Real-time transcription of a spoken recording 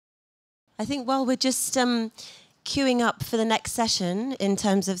I think while we're just queuing up for the next session in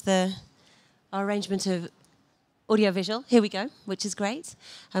terms of our arrangement of audiovisual, here we go, which is great.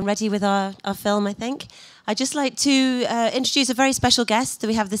 I'm ready with our film, I think. I'd just like to introduce a very special guest that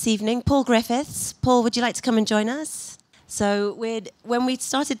we have this evening, Paul Griffiths. Paul, would you like to come and join us? So when we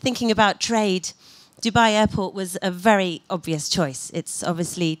started thinking about trade, Dubai Airport was a very obvious choice. It's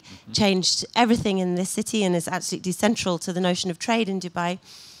obviously changed everything in this city and is absolutely central to the notion of trade in Dubai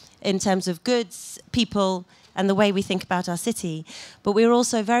in terms of goods, people, and the way we think about our city. But we were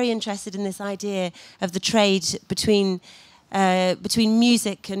also very interested in this idea of the trade between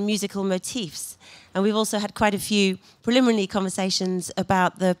music and musical motifs. And we've also had quite a few preliminary conversations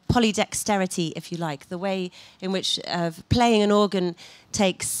about the polydexterity, if you like, the way in which playing an organ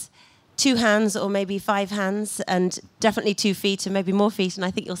takes 2 hands or maybe 5 hands and definitely 2 feet and maybe more feet. And I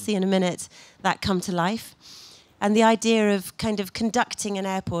think you'll see in a minute that come to life. And the idea of kind of conducting an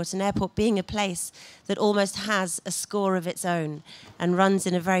airport being a place that almost has a score of its own and runs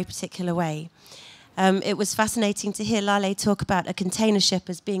in a very particular way. It was fascinating to hear Lale talk about a container ship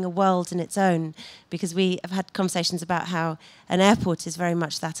as being a world in its own, because we have had conversations about how an airport is very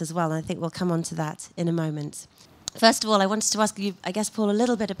much that as well, and I think we'll come on to that in a moment. First of all, I wanted to ask you, I guess, Paul, a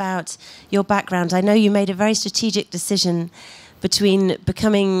little bit about your background. I know you made a very strategic decision between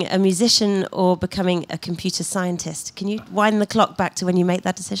becoming a musician or becoming a computer scientist. Can you wind the clock back to when you made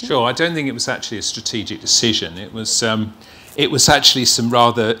that decision? Sure. I don't think it was actually a strategic decision. It was actually some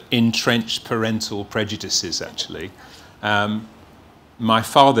rather entrenched parental prejudices, actually. My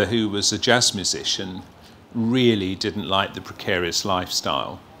father, who was a jazz musician, really didn't like the precarious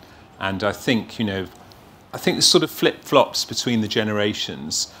lifestyle. And I think, the sort of flip-flops between the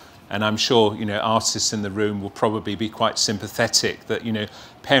generations. And I'm sure, artists in the room will probably be quite sympathetic that,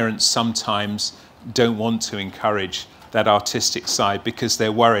 parents sometimes don't want to encourage that artistic side because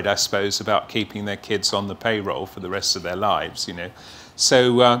they're worried, I suppose, about keeping their kids on the payroll for the rest of their lives,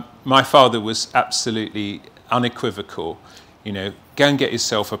 So my father was absolutely unequivocal, go and get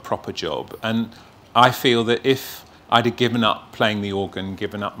yourself a proper job. And I feel that if I'd have given up playing the organ,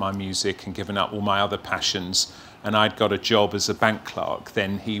 given up my music and given up all my other passions, and I'd got a job as a bank clerk,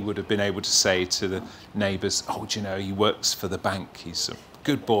 then he would have been able to say to the neighbours, oh, he works for the bank. He's a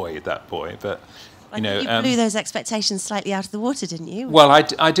good boy, that boy. But, you blew those expectations slightly out of the water, didn't you? Well,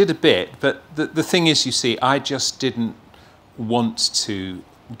 I did a bit. But the thing is, you see, I just didn't want to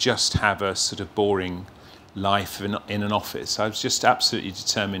just have a sort of boring life in an office. I was just absolutely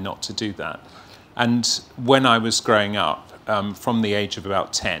determined not to do that. And when I was growing up, from the age of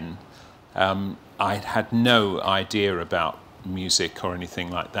about 10, I had no idea about music or anything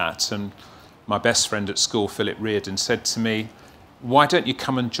like that. And my best friend at school, Philip Reardon, said to me, why don't you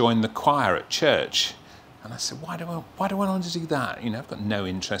come and join the choir at church? And I said, why do I want to do that? I've got no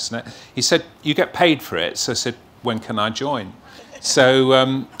interest in it. He said, you get paid for it. So I said, when can I join?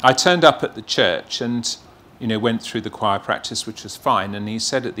 So I turned up at the church and, went through the choir practice, which was fine. And he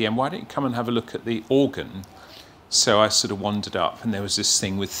said at the end, why don't you come and have a look at the organ? So I sort of wandered up and there was this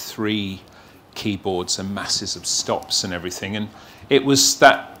thing with 3 keyboards and masses of stops and everything, and it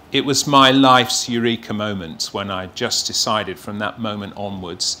was my life's eureka moment when I just decided from that moment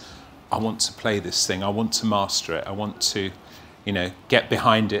onwards, I want to play this thing, I want to master it, I want to get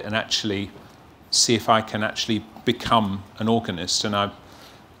behind it and actually see if I can actually become an organist. And I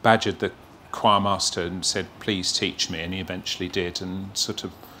badgered the choir master and said, please teach me, and he eventually did, and sort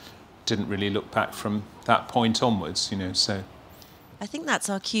of didn't really look back from that point onwards, so I think that's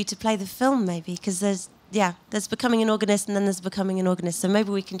our cue to play the film, maybe, because there's becoming an organist and then there's becoming an organist. So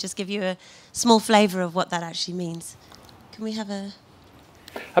maybe we can just give you a small flavour of what that actually means. Can we have a...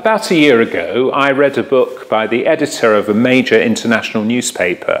 About a year ago, I read a book by the editor of a major international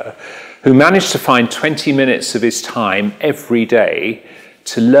newspaper who managed to find 20 minutes of his time every day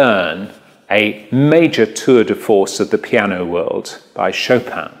to learn a major tour de force of the piano world by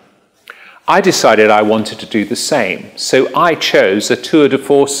Chopin. I decided I wanted to do the same, so I chose a tour de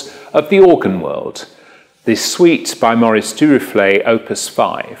force of the organ world, the suite by Maurice Duruflé, Opus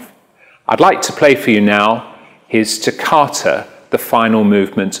 5. I'd like to play for you now his Toccata, the final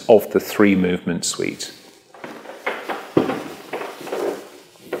movement of the 3-movement suite.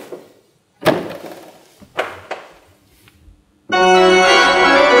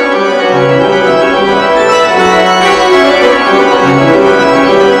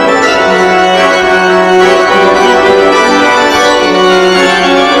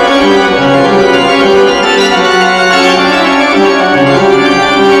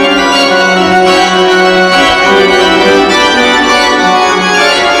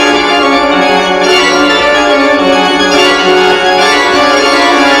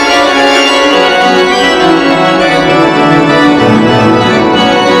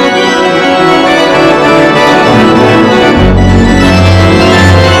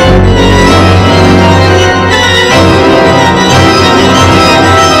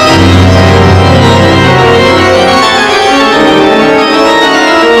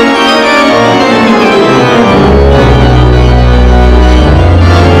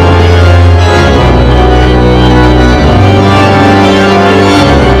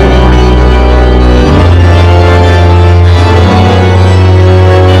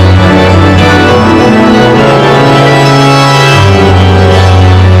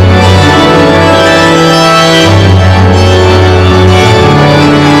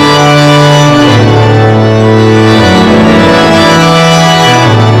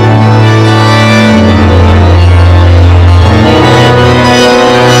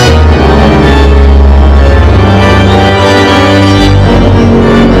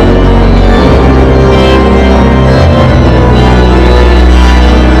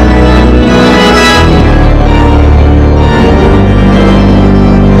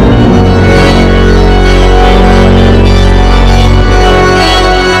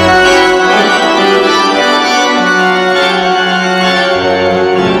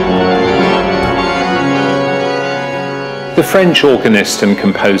 French organist and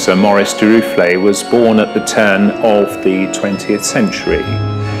composer Maurice Duruflé was born at the turn of the 20th century.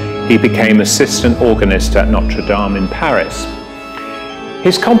 He became assistant organist at Notre Dame in Paris.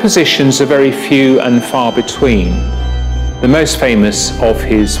 His compositions are very few and far between. The most famous of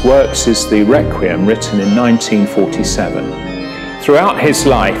his works is the Requiem, written in 1947. Throughout his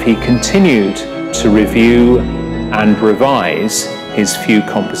life, he continued to review and revise his few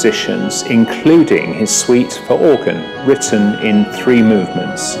compositions, including his suite for organ, written in 3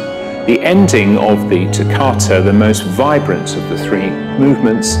 movements. The ending of the toccata, the most vibrant of the 3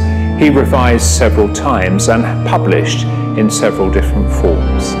 movements, he revised several times and published in several different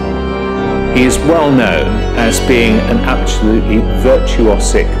forms. He is well known as being an absolutely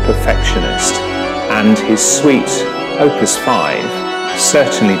virtuosic perfectionist, and his suite, Opus 5,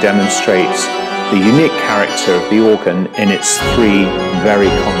 certainly demonstrates the unique character of the organ in its 3 very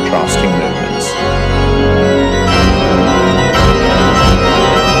contrasting movements.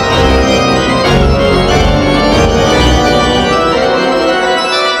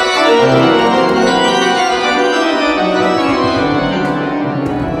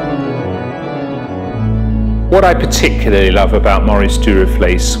 What I particularly love about Maurice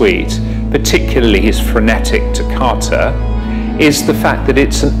Duruflé's suite, particularly his frenetic toccata, is the fact that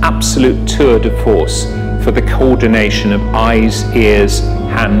it's an absolute tour de force for the coordination of eyes, ears,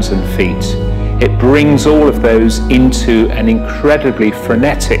 hands and feet. It brings all of those into an incredibly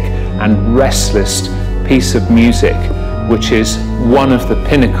frenetic and restless piece of music, which is one of the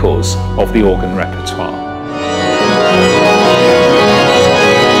pinnacles of the organ repertoire.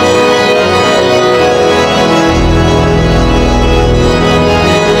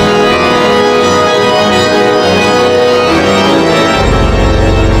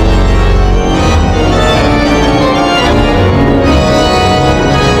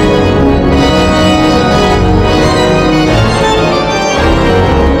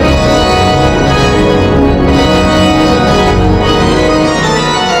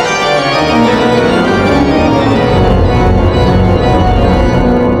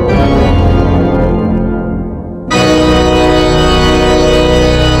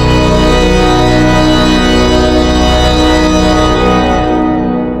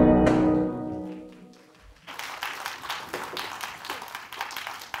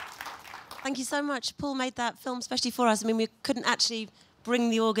 Thank you so much. Paul made that film especially for us. I mean, we couldn't actually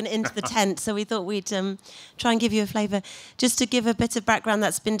bring the organ into the tent, so we thought we'd try and give you a flavour. Just to give a bit of background,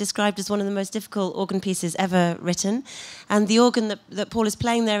 that's been described as one of the most difficult organ pieces ever written. And the organ that Paul is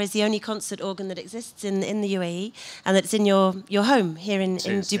playing there is the only concert organ that exists in the UAE, and it's in your home here in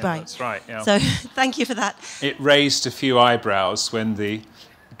Dubai. Yeah, that's right, yeah. So thank you for that. It raised a few eyebrows when the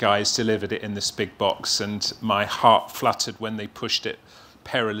guys delivered it in this big box, and my heart fluttered when they pushed it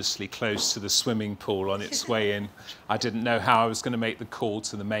perilously close to the swimming pool on its way in. I didn't know how I was going to make the call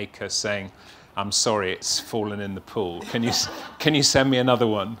to the maker saying, "I'm sorry, it's fallen in the pool. Can you send me another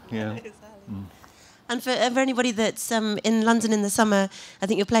one?" Yeah. And for anybody that's in London in the summer, I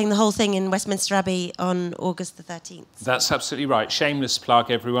think you're playing the whole thing in Westminster Abbey on August the 13th. That's absolutely right. Shameless plug,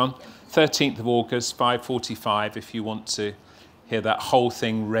 everyone. 13th of August, 5:45, if you want to hear that whole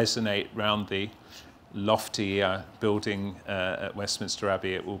thing resonate round the lofty building at Westminster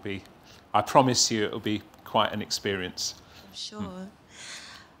Abbey. It will be, I promise you, it will be quite an experience. I'm sure.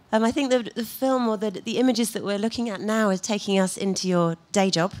 I think the film, or the images that we're looking at now, is taking us into your day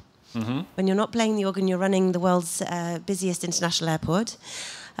job. Mm-hmm. When you're not playing the organ, you're running the world's busiest international airport.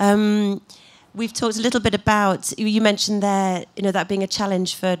 We've talked a little bit about, you mentioned there, that being a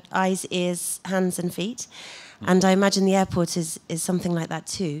challenge for eyes, ears, hands and feet. Mm-hmm. And I imagine the airport is something like that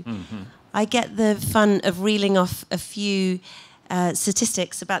too. Mm-hmm. I get the fun of reeling off a few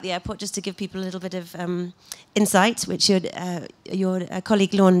statistics about the airport, just to give people a little bit of insight, which your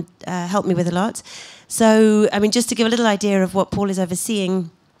colleague Lorne helped me with a lot. So, I mean, just to give a little idea of what Paul is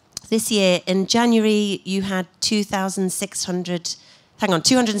overseeing, this year, in January, you had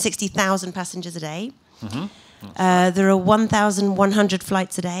 260,000 passengers a day. Mm-hmm. There are 1,100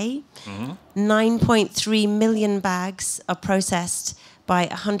 flights a day. Mm-hmm. 9.3 million bags are processed by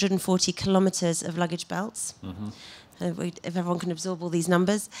 140 kilometres of luggage belts. Mm-hmm. If everyone can absorb all these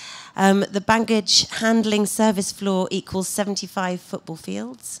numbers. The baggage handling service floor equals 75 football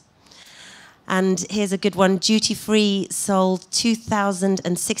fields. And here's a good one. Duty Free sold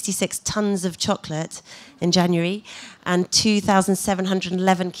 2,066 tonnes of chocolate in January and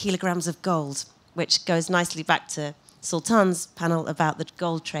 2,711 kilograms of gold, which goes nicely back to Sultan's panel about the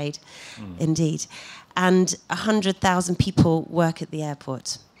gold trade, indeed. And 100,000 people work at the airport.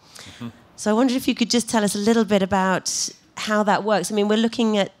 Mm-hmm. So I wondered if you could just tell us a little bit about how that works. I mean, we're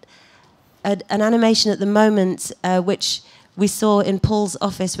looking at an animation at the moment which we saw in Paul's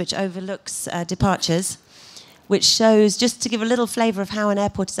office, which overlooks departures, which shows, just to give a little flavour of how an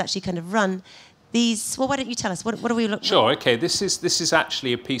airport is actually kind of run, these... Well, why don't you tell us? What are we looking at? Sure, OK. This is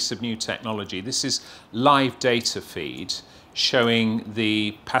actually a piece of new technology. This is live data feed showing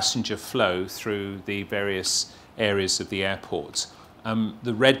the passenger flow through the various areas of the airport.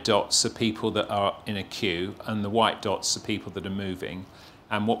 The red dots are people that are in a queue, and the white dots are people that are moving.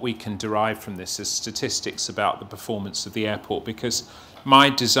 And what we can derive from this is statistics about the performance of the airport, because my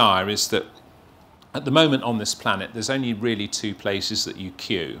desire is that at the moment on this planet, there's only really two places that you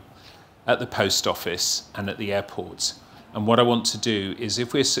queue, at the post office and at the airport. And what I want to do is,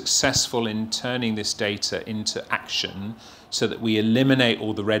 if we're successful in turning this data into action so that we eliminate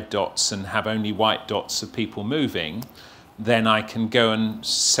all the red dots and have only white dots of people moving, then I can go and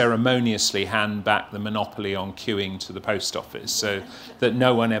ceremoniously hand back the monopoly on queuing to the post office, so that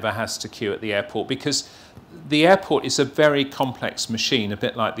no one ever has to queue at the airport. Because the airport is a very complex machine, a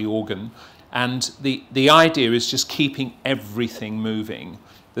bit like the organ, and the idea is just keeping everything moving.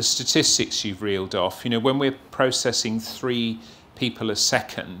 The statistics you've reeled off, when we're processing 3 people a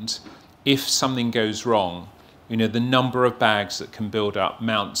second, if something goes wrong, the number of bags that can build up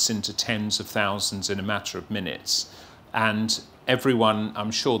mounts into tens of thousands in a matter of minutes. And everyone,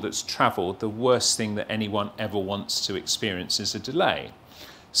 I'm sure, that's travelled, the worst thing that anyone ever wants to experience is a delay.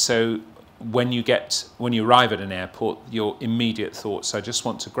 So when you arrive at an airport, your immediate thoughts, I just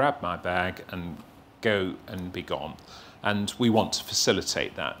want to grab my bag and go and be gone. And we want to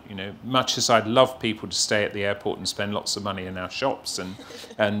facilitate that. Much as I'd love people to stay at the airport and spend lots of money in our shops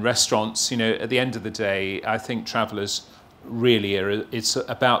and restaurants, at the end of the day, I think travellers really it's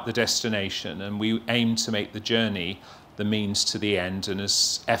about the destination, and we aim to make the journey the means to the end, and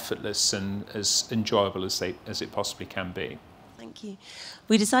as effortless and as enjoyable as it possibly can be. Thank you.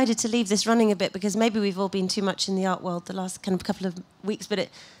 We decided to leave this running a bit because maybe we've all been too much in the art world the last kind of couple of weeks, but it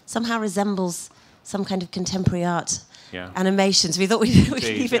somehow resembles some kind of contemporary art animations. We thought we'd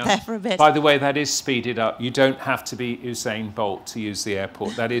leave it there for a bit. By the way, that is speeded up. You don't have to be Usain Bolt to use the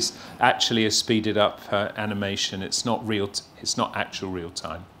airport. That is actually a speeded up animation. It's not real. It's not actual real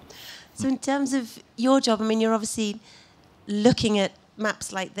time. So in terms of your job, you're obviously looking at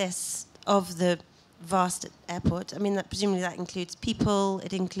maps like this of the vast airport. Presumably that includes people.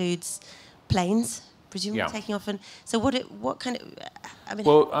 It includes planes, presumably taking off. And so what kind of...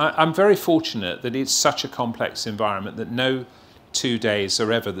 Well, I'm very fortunate that it's such a complex environment that no 2 days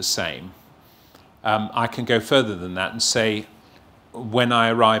are ever the same. I can go further than that and say, when I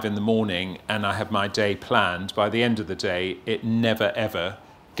arrive in the morning and I have my day planned, by the end of the day, it never, ever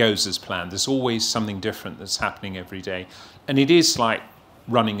goes as planned. There's always something different that's happening every day. And it is like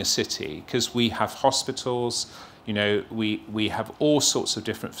running a city, because we have hospitals, we have all sorts of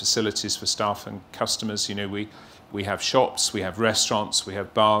different facilities for staff and customers. We have shops, we have restaurants, we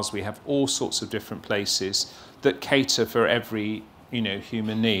have bars, we have all sorts of different places that cater for every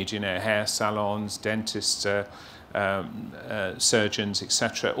human need. Hair salons, dentists, surgeons,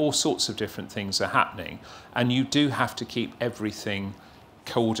 etc. All sorts of different things are happening, and you do have to keep everything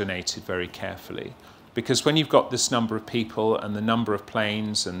coordinated very carefully, because when you've got this number of people and the number of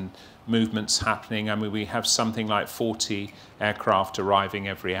planes and movements happening, we have something like 40 aircraft arriving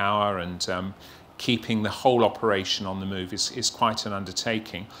every hour, and keeping the whole operation on the move is quite an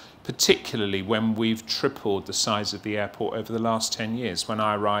undertaking, particularly when we've tripled the size of the airport over the last 10 years. When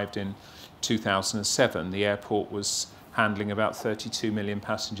I arrived in 2007, the airport was handling about 32 million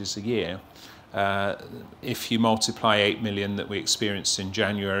passengers a year. If you multiply 8 million that we experienced in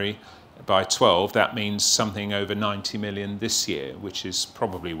January by 12, that means something over 90 million this year, which is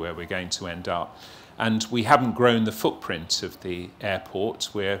probably where we're going to end up. And we haven't grown the footprint of the airport.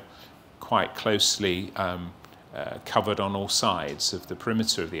 We're quite closely covered on all sides of the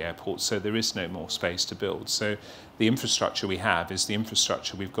perimeter of the airport, so there is no more space to build. So the infrastructure we have is the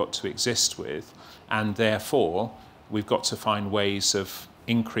infrastructure we've got to exist with, and therefore we've got to find ways of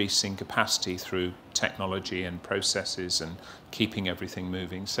increasing capacity through technology and processes and keeping everything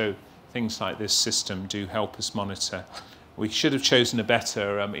moving. So things like this system do help us monitor. We should have chosen a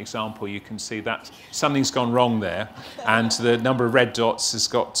better example. You can see that something's gone wrong there, and the number of red dots has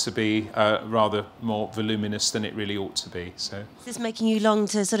got to be rather more voluminous than it really ought to be. So, is this making you long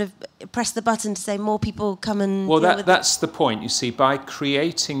to sort of press the button to say more people come and... Well, that's the point. You see, by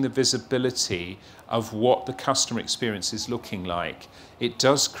creating the visibility of what the customer experience is looking like, it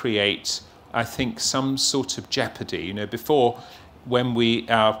does create, I think, some sort of jeopardy. Before, when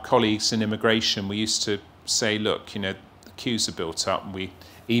our colleagues in immigration, we used to say, look, the queues are built up, and we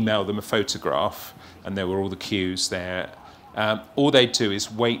email them a photograph, and there were all the queues there. All they'd do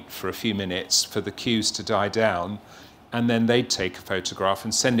is wait for a few minutes for the queues to die down, and then they'd take a photograph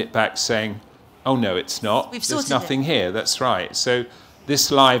and send it back saying, oh no, it's not. There's nothing here. That's right. So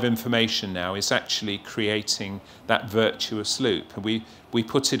this live information now is actually creating that virtuous loop. We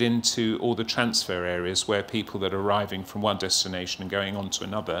put it into all the transfer areas where people that are arriving from one destination and going on to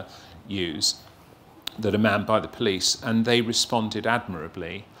another use, that are manned by the police, and they responded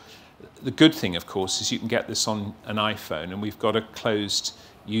admirably. The good thing, of course, is you can get this on an iPhone, and we've got a closed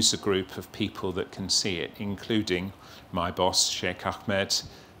user group of people that can see it, including my boss, Sheikh Ahmed,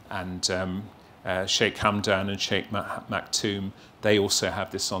 and Sheikh Hamdan and Sheikh Maktoum. They also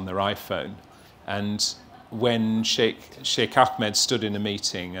have this on their iPhone. And when Sheikh Ahmed stood in a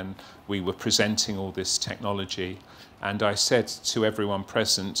meeting and we were presenting all this technology, and I said to everyone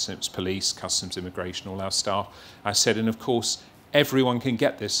present, it was police, customs, immigration, all our staff, I said, and of course, everyone can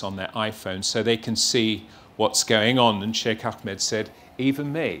get this on their iPhone so they can see what's going on. And Sheikh Ahmed said,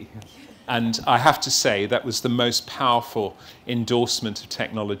 even me. And I have to say that was the most powerful endorsement of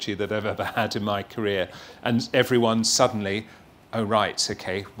technology that I've ever had in my career. And everyone suddenly, oh right,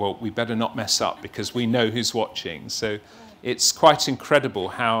 okay, well, we better not mess up because we know who's watching. So it's quite incredible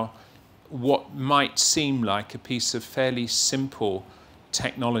how what might seem like a piece of fairly simple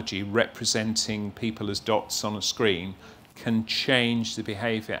technology representing people as dots on a screen can change the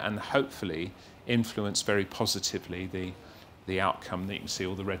behavior and hopefully influence very positively the outcome. That you can see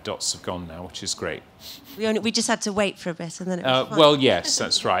all the red dots have gone now, which is great. We just had to wait for a bit and then it was fine. Well, yes,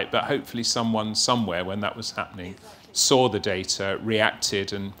 that's right. But hopefully someone somewhere when that was happening saw the data,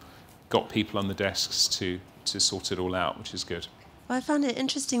 reacted and got people on the desks to sort it all out, which is good. Well, I found it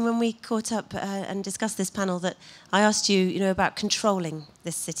interesting when we caught up and discussed this panel that I asked you, about controlling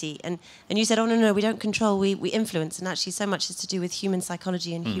this city, and you said, oh no, we don't control, we influence, and actually so much is to do with human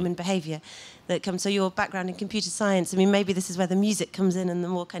psychology and human behaviour that comes. So your background in computer science, I mean, maybe this is where the music comes in and the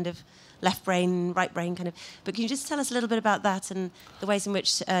more kind of left brain, right brain kind of. But can you just tell us a little bit about that and the ways in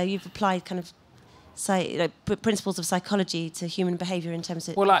which you've applied kind of principles of psychology to human behaviour in terms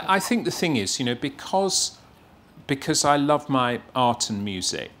of? Well, I think the thing is, because I love my art and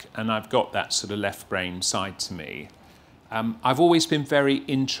music, and I've got that sort of left brain side to me, I've always been very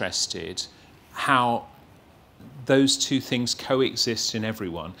interested how those two things coexist in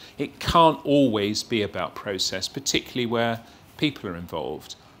everyone. It can't always be about process, particularly where people are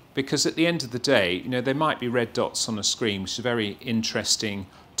involved. Because at the end of the day, there might be red dots on a screen, which is a very interesting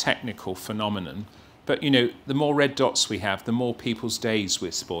technical phenomenon. But, the more red dots we have, the more people's days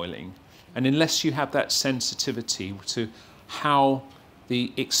we're spoiling. And unless you have that sensitivity to how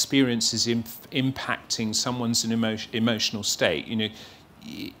the experience is impacting someone's emotional state,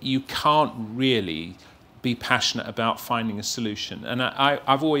 you can't really be passionate about finding a solution. And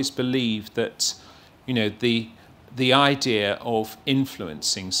I've always believed that, the idea of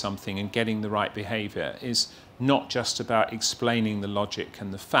influencing something and getting the right behaviour is not just about explaining the logic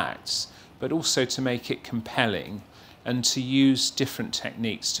and the facts, but also to make it compelling and to use different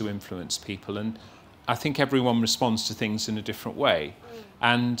techniques to influence people. And I think everyone responds to things in a different way.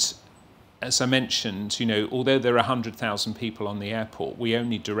 And as I mentioned, although there are 100,000 people on the airport, we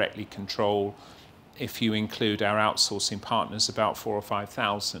only directly control, if you include our outsourcing partners, about 4,000 or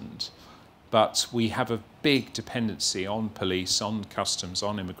 5,000. But we have a big dependency on police, on customs,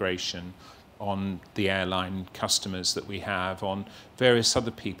 on immigration, on the airline customers that we have, on various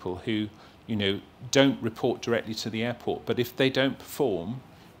other people who don't report directly to the airport, but if they don't perform,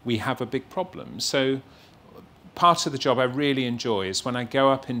 we have a big problem. So part of the job I really enjoy is when I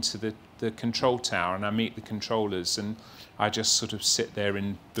go up into the control tower and I meet the controllers and I just sort of sit there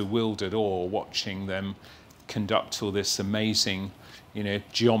in bewildered awe watching them conduct all this amazing,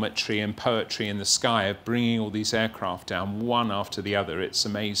 geometry and poetry in the sky of bringing all these aircraft down one after the other. It's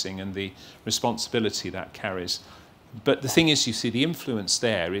amazing, and the responsibility that carries. But the thing is, the influence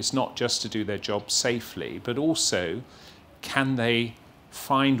there is not just to do their job safely, but also can they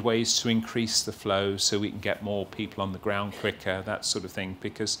find ways to increase the flow so we can get more people on the ground quicker, that sort of thing.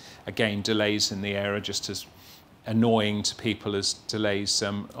 Because, again, delays in the air are just as annoying to people as delays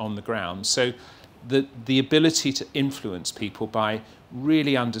on the ground. So the ability to influence people by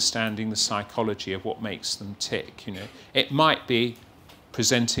really understanding the psychology of what makes them tick, it might be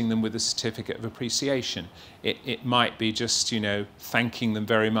presenting them with a certificate of appreciation. It might be just, thanking them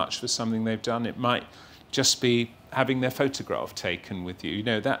very much for something they've done. It might just be having their photograph taken with you,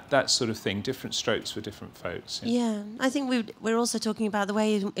 that sort of thing, different strokes for different folks. Yeah, I think we're also talking about the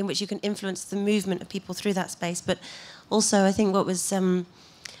way in which you can influence the movement of people through that space, but also I think what was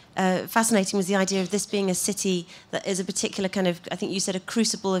fascinating was the idea of this being a city that is a particular kind of, I think you said, a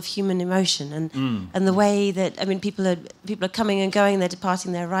crucible of human emotion, and the way that, I mean, people are coming and going, they're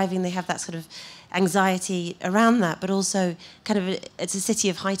departing, they're arriving, they have that sort of anxiety around that, but also kind of it's a city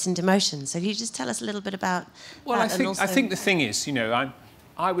of heightened emotion. So can you just tell us a little bit about that? I think the thing is, you know,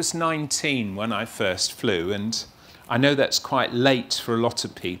 I was 19 when I first flew, and I know that's quite late for a lot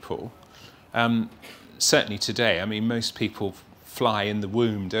of people. Certainly today, I mean, most people fly in the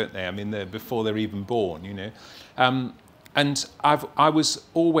womb, don't they? I mean, before they're even born, you know. And I was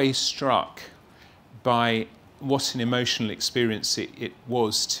always struck by what an emotional experience it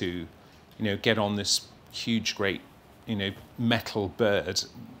was to, you know, get on this huge, great, you know, metal bird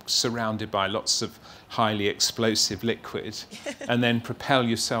surrounded by lots of highly explosive liquid, and then propel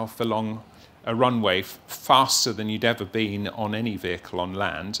yourself along a runway faster than you'd ever been on any vehicle on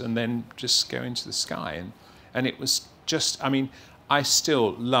land, and then just go into the sky. And it was just, I mean, I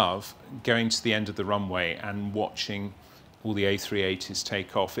still love going to the end of the runway and watching all the A380s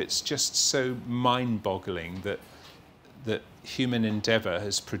take off. It's just so mind-boggling that human endeavour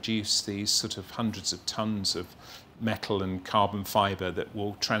has produced these sort of hundreds of tons of metal and carbon fibre that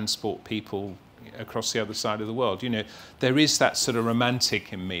will transport people across the other side of the world. You know, there is that sort of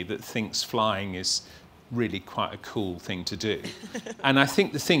romantic in me that thinks flying is really quite a cool thing to do. And I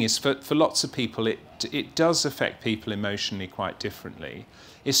think the thing is, for lots of people, it does affect people emotionally quite differently,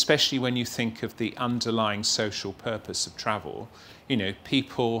 especially when you think of the underlying social purpose of travel. You know,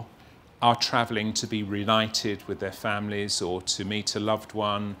 people are travelling to be reunited with their families, or to meet a loved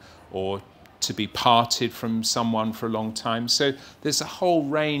one, or to be parted from someone for a long time. So there's a whole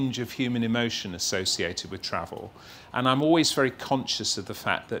range of human emotion associated with travel. And I'm always very conscious of the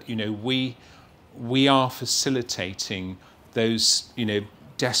fact that, you know, we are facilitating those, you know,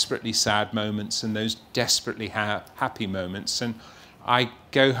 desperately sad moments and those desperately happy moments. And I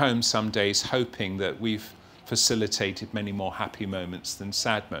go home some days hoping that we've facilitated many more happy moments than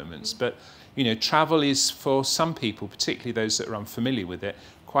sad moments. But, you know, travel is, for some people, particularly those that are unfamiliar with it,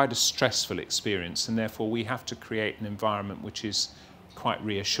 quite a stressful experience, and therefore we have to create an environment which is quite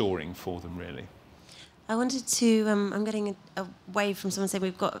reassuring for them, really. I wanted to, I'm getting a wave from someone saying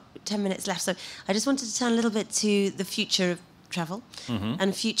we've got 10 minutes left, so I just wanted to turn a little bit to the future of travel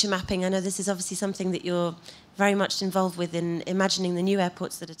and future mapping. I know this is obviously something that you're very much involved with in imagining the new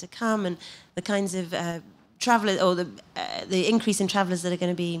airports that are to come, and the kinds of travellers, or the increase in travellers that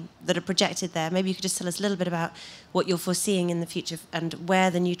are projected there. Maybe you could just tell us a little bit about what you're foreseeing in the future and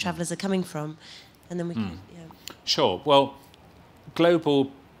where the new travellers are coming from, and then we can. Sure. Well,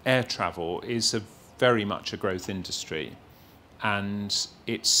 global air travel is very much a growth industry, and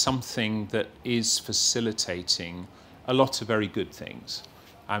it's something that is facilitating a lot of very good things.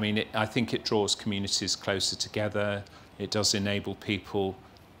 I mean, I think it draws communities closer together. It does enable people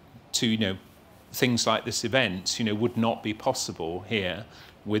to, you know, things like this event, you know, would not be possible here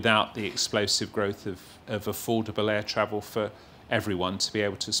without the explosive growth of affordable air travel for everyone to be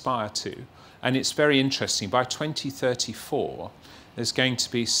able to aspire to. And it's very interesting. By 2034, there's going to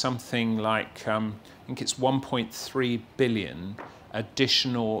be something like, I think it's 1.3 billion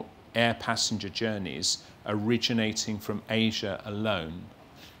additional air passenger journeys originating from Asia alone,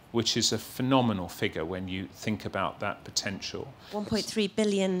 which is a phenomenal figure when you think about that potential. 1.3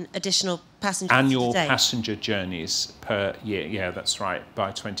 billion additional passengers annual today. Passenger journeys per year. Yeah, that's right,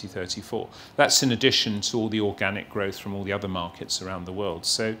 by 2034. That's in addition to all the organic growth from all the other markets around the world.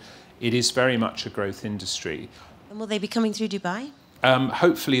 So it is very much a growth industry. And will they be coming through Dubai?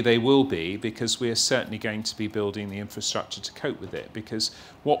 Hopefully they will be, because we are certainly going to be building the infrastructure to cope with it, because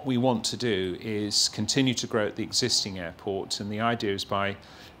what we want to do is continue to grow at the existing airport, and the idea is by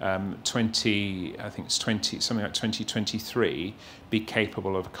something like 2023, be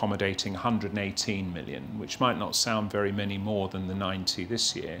capable of accommodating 118 million, which might not sound very many more than the 90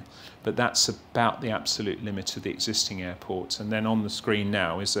 this year, but that's about the absolute limit of the existing airport. And then on the screen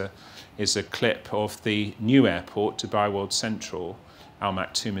now is a clip of the new airport, Dubai World Central, Al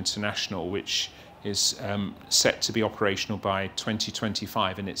Maktoum International, which is set to be operational by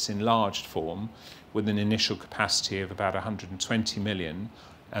 2025 in its enlarged form, with an initial capacity of about 120 million,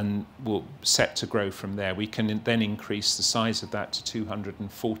 and will set to grow from there. We can then increase the size of that to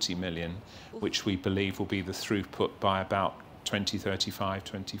 240 million, which we believe will be the throughput by about 2035,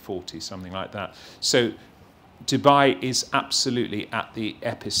 2040, something like that. So Dubai is absolutely at the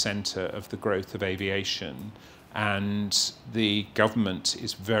epicenter of the growth of aviation, and the government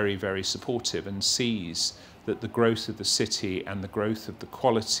is very, very supportive and sees that the growth of the city and the growth of the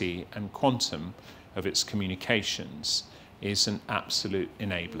quality and quantum of its communications is an absolute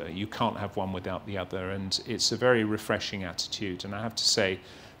enabler. You can't have one without the other, and it's a very refreshing attitude. And I have to say,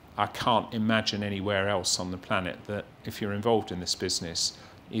 I can't imagine anywhere else on the planet that, if you're involved in this business,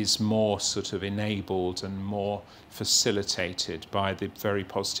 is more sort of enabled and more facilitated by the very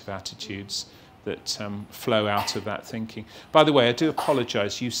positive attitudes that flow out of that thinking. By the way, I do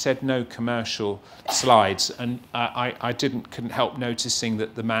apologise. You said no commercial slides, and I couldn't help noticing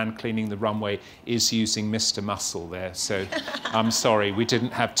that the man cleaning the runway is using Mr. Muscle there. So I'm sorry, we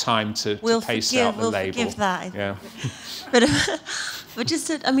didn't have time to paste out the label. We'll forgive that. Yeah. But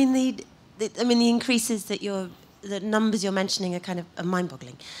just, I mean, the increases that the numbers you're mentioning are kind of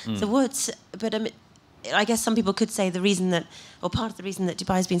mind-boggling. So I guess some people could say the reason that, or part of the reason that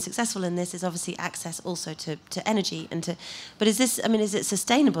Dubai has been successful in this is obviously access also to energy but is it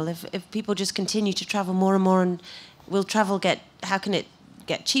sustainable if people just continue to travel more and more, and will travel how can it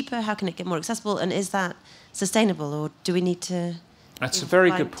get cheaper, how can it get more accessible, and is that sustainable, or do we need to? That's a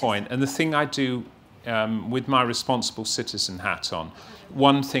very good point. And the thing I do with my responsible citizen hat on,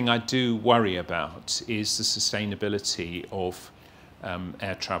 one thing I do worry about is the sustainability of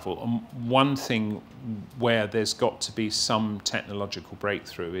air travel. And one thing where there's got to be some technological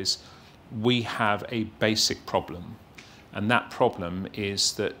breakthrough is we have a basic problem. And that problem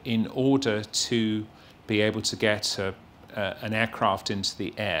is that in order to be able to get an aircraft into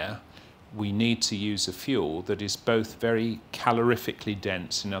the air, we need to use a fuel that is both very calorifically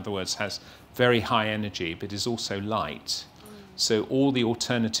dense, in other words, has very high energy, but is also light. So all the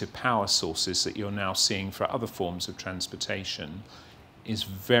alternative power sources that you're now seeing for other forms of transportation is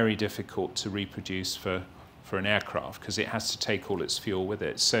very difficult to reproduce for an aircraft, because it has to take all its fuel with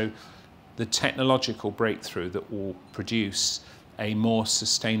it. So the technological breakthrough that will produce a more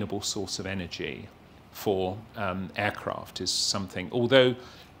sustainable source of energy for aircraft is something. Although,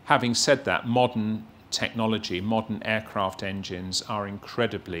 having said that, modern technology, modern aircraft engines are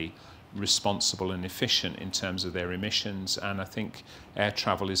incredibly responsible and efficient in terms of their emissions, and I think air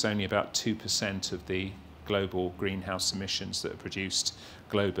travel is only about 2% of the global greenhouse emissions that are produced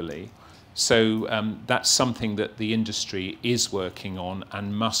globally. So that's something that the industry is working on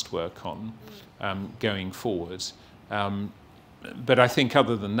and must work on going forward. But I think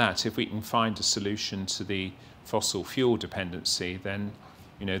other than that, if we can find a solution to the fossil fuel dependency, then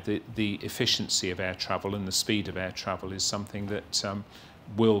the efficiency of air travel and the speed of air travel is something that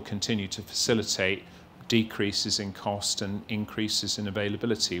will continue to facilitate decreases in cost and increases in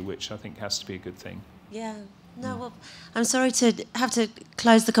availability, which I think has to be a good thing. Yeah. No, well, I'm sorry to have to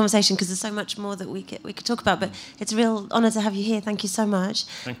close the conversation because there's so much more that we could talk about, but it's a real honour to have you here. Thank you so much.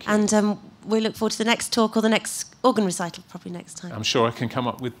 Thank you. And we look forward to the next talk or the next organ recital probably next time. I'm sure I can come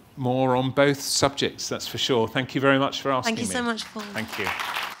up with more on both subjects, that's for sure. Thank you very much for asking me. Thank you so much, Paul. Thank you.